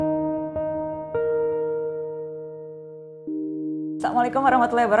Assalamualaikum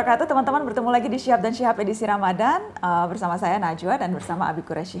warahmatullahi wabarakatuh. Teman-teman, bertemu lagi di Shihab dan Shihab edisi Ramadan bersama saya Najwa dan bersama Abi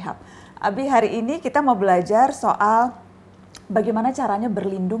Shihab. Abi, hari ini kita mau belajar soal bagaimana caranya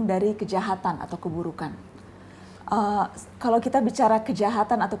berlindung dari kejahatan atau keburukan. Kalau kita bicara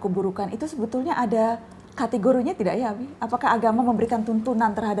kejahatan atau keburukan itu sebetulnya ada kategorinya tidak ya, Abi? Apakah agama memberikan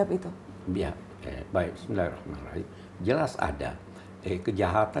tuntunan terhadap itu? Ya, baik. Bismillahirrahmanirrahim. Jelas ada.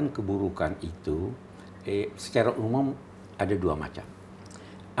 Kejahatan, keburukan itu secara umum ada dua macam.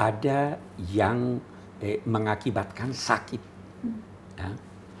 Ada yang mengakibatkan sakit. Ya.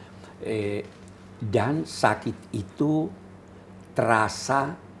 Dan sakit itu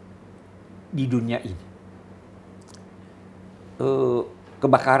terasa di dunia ini.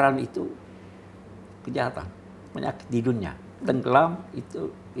 Kebakaran itu kejahatan, penyakit di dunia. Tenggelam itu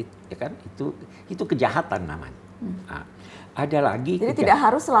ya kan, itu kejahatan namanya. Nah, ada lagi. Jadi tidak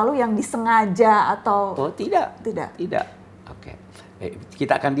harus selalu yang disengaja atau... Oh, tidak. Oke.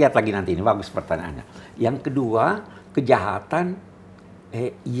 Kita akan lihat lagi nanti, ini bagus pertanyaannya. Yang kedua, kejahatan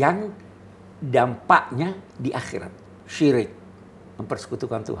yang dampaknya di akhirat. Syirik,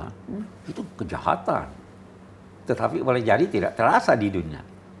 mempersekutukan Tuhan. Itu kejahatan. Tetapi boleh jadi tidak terasa di dunia.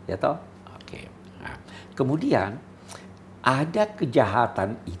 Ya toh? Oke. Nah, kemudian ada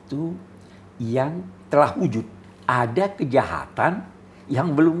kejahatan itu yang telah wujud. Ada kejahatan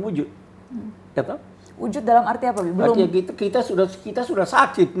yang belum wujud. Ya toh? Wujud dalam arti apa? Belum. Kita sudah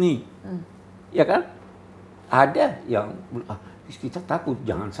sakit nih. Ya kan? Ada yang kita takut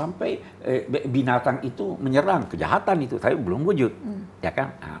jangan sampai binatang itu menyerang, kejahatan itu tapi belum wujud. Ya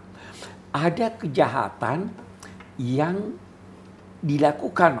kan? Nah, ada kejahatan yang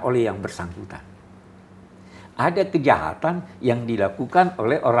dilakukan oleh yang bersangkutan. Ada kejahatan yang dilakukan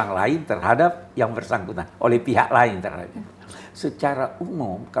oleh orang lain terhadap yang bersangkutan, oleh pihak lain terhadap. Secara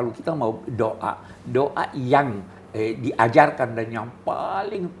umum, kalau kita mau doa yang diajarkan dan yang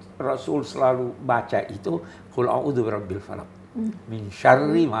paling Rasul selalu baca itu, Qul a'udzu birabbil falaq, min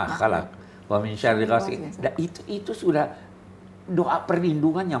syarri ma khalaq, wa min syarri ghasiqin. Dan itu sudah doa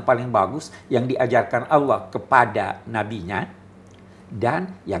perlindungan yang paling bagus yang diajarkan Allah kepada nabi-Nya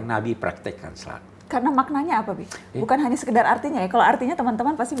dan yang Nabi praktekkan selalu. Karena maknanya apa, Bi? Bukan hanya sekedar artinya ya. Kalau artinya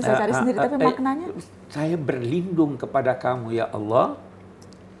teman-teman pasti bisa cari sendiri, tapi maknanya? Saya berlindung kepada kamu ya Allah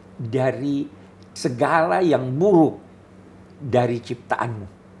dari segala yang buruk dari ciptaanmu.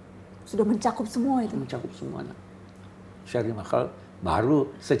 Sudah mencakup semua itu? Mencakup semuanya. Syarri makal,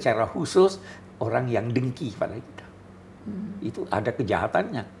 baru secara khusus orang yang dengki pada kita. Itu ada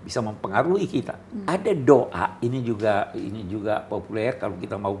kejahatannya, bisa mempengaruhi kita. Ada doa, ini juga populer kalau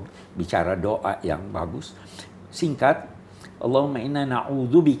kita mau bicara doa yang bagus. Singkat, Allahumma inna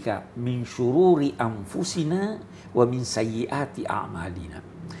na'udzubika min syururi anfusina wa min sayyiati a'malina.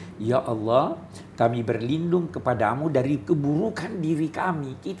 Ya Allah, kami berlindung kepadamu dari keburukan diri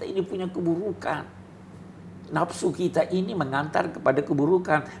kami. Kita ini punya keburukan. Nafsu kita ini mengantar kepada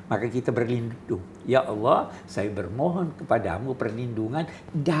keburukan, maka kita berlindung. Ya Allah, saya bermohon kepadamu perlindungan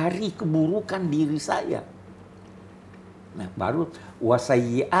dari keburukan diri saya. Nah, baru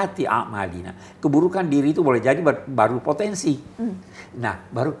wasayyiati a'malina. Keburukan diri itu boleh jadi baru potensi. Nah,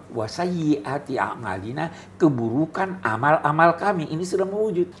 baru wasayyiati a'malina, keburukan amal-amal kami. Ini sudah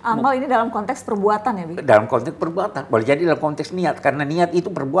mewujud. Amal ini dalam konteks perbuatan ya, Bi? Dalam konteks perbuatan. Boleh jadi dalam konteks niat, karena niat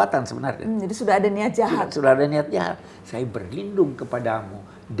itu perbuatan sebenarnya. Jadi sudah ada niat jahat. Sudah ada niat jahat. Saya berlindung kepadamu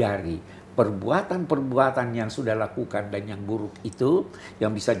dari perbuatan-perbuatan yang sudah lakukan dan yang buruk itu,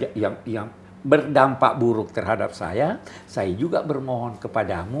 yang bisa yang berdampak buruk terhadap saya juga bermohon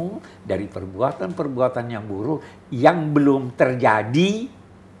kepadamu dari perbuatan-perbuatan yang buruk yang belum terjadi,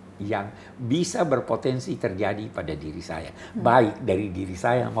 yang bisa berpotensi terjadi pada diri saya, baik dari diri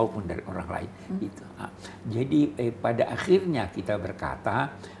saya maupun dari orang lain. Itu. Jadi pada akhirnya kita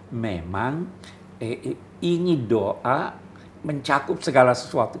berkata, memang ini doa mencakup segala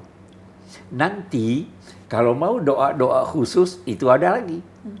sesuatu. Nanti kalau mau doa-doa khusus itu ada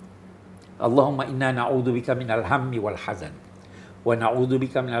lagi. Allahumma inna na'udzubika minal hammi wal hazan, wa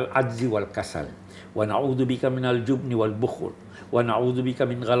na'udzubika minal ajzi wal kasal, wa na'udzubika minal jubni wal bukhul, wa na'udzubika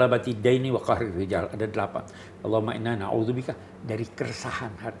min ghalabati daini wa qahri rijal. Ada 8. Allahumma inna na'udzubika dari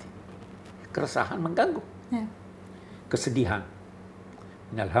keresahan hati. Keresahan mengganggu. Kesedihan.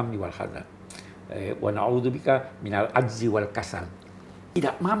 Minal hammi wal hazan. Wa na'udzubika minal ajzi wal kasal.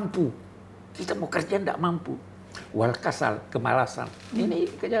 Tidak mampu. Kita mau kerja tidak mampu. Wal kasal, kemalasan. Ini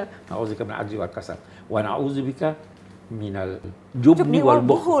kerja. Na'udzubika minal ajzi wal kasal. Wa na'udzubika minal jubni wal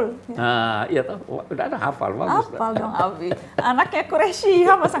bukhul. Nah, ya tahu. Udah ada hafal, bagus. Hafal dong, Abi. Anaknya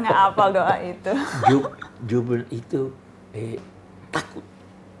Shihab masa nggak hafal doa itu? Jubun itu takut.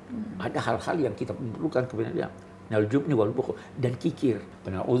 Ada hal-hal yang kita perlukan kepada dia. minal jubni wal bukhl, dan kikir.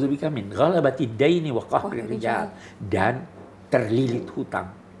 Na'udzubika min ghalabati daini wa qahri rijal, dan terlilit hutang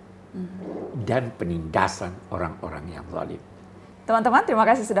dan penindasan orang-orang yang zalim. Teman-teman, terima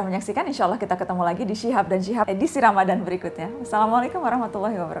kasih sudah menyaksikan. Insya Allah kita ketemu lagi di Shihab dan Shihab edisi Ramadan berikutnya. Wassalamualaikum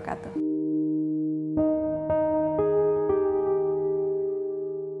warahmatullahi wabarakatuh.